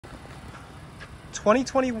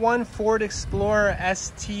2021 Ford Explorer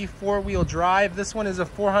ST four-wheel drive. This one is a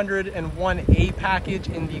 401A package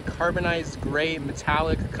in the carbonized gray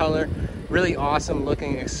metallic color. Really awesome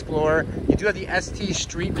looking Explorer. You do have the ST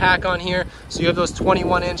Street Pack on here, so you have those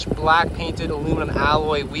 21-inch black painted aluminum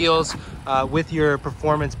alloy wheels with your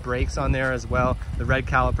performance brakes on there as well. The red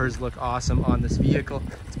calipers look awesome on this vehicle.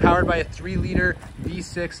 It's powered by a 3-liter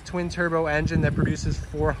V6 twin turbo engine that produces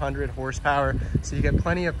 400 horsepower, so you get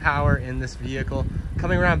plenty of power in this vehicle.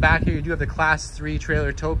 Coming around back here, you do have the Class 3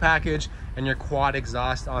 trailer tow package and your quad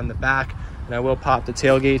exhaust on the back. And I will pop the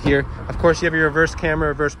tailgate here. Of course, you have your reverse camera,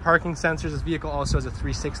 reverse parking sensors. This vehicle also has a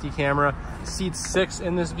 360 camera. Seats 6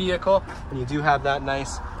 in this vehicle, and you do have that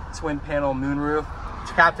nice twin panel moonroof.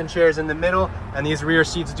 Captain chairs in the middle, and these rear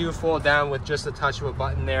seats do fold down with just a touch of a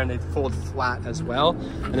button there, and they fold flat as well.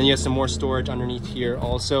 And then you have some more storage underneath here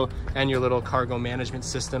also, and your little cargo management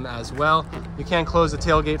system as well. You can close the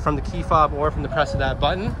tailgate from the key fob or from the press of that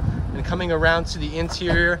button. And coming around to the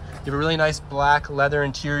interior, you have a really nice black leather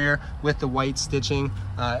interior with the white stitching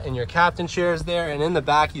in your captain chairs there. And in the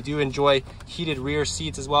back, you do enjoy heated rear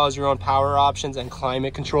seats as well as your own power options and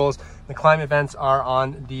climate controls. The climate vents are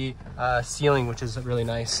on the ceiling, which is really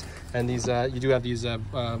nice. And these you do have these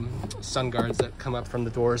sun guards that come up from the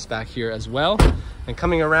doors back here as well. And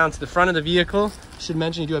coming around to the front of the vehicle, I should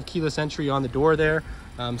mention you do have keyless entry on the door there.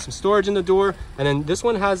 Some storage in the door, and then this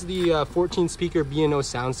one has the 14 speaker B&O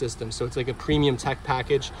sound system, so it's like a premium tech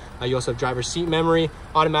package. You also have driver's seat memory,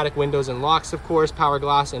 automatic windows and locks, of course, power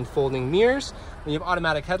glass and folding mirrors. And you have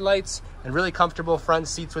automatic headlights and really comfortable front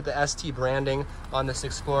seats with the ST branding on this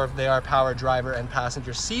Explorer. They are power driver and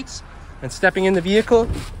passenger seats. And stepping in the vehicle,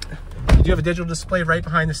 you do have a digital display right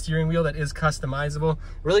behind the steering wheel that is customizable.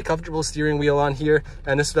 Really comfortable steering wheel on here,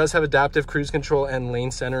 and this does have adaptive cruise control and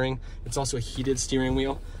lane centering. It's also a heated steering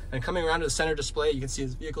wheel. And coming around to the center display, you can see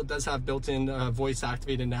this vehicle does have built-in voice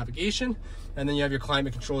activated navigation. And then you have your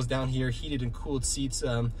climate controls down here, heated and cooled seats,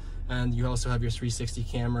 and you also have your 360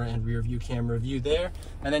 camera and rear view camera view there.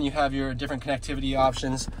 And then you have your different connectivity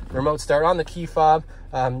options, remote start on the key fob,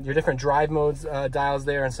 your different drive modes dials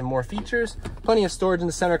there, and some more features. Plenty of storage in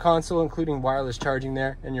the center console, including wireless charging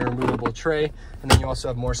there, and your removable tray. And then you also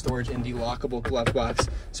have more storage in the lockable glove box.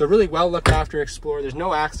 So really well looked after Explorer. There's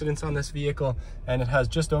no accidents on this vehicle, and it has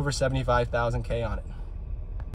just over 75,000 K on it.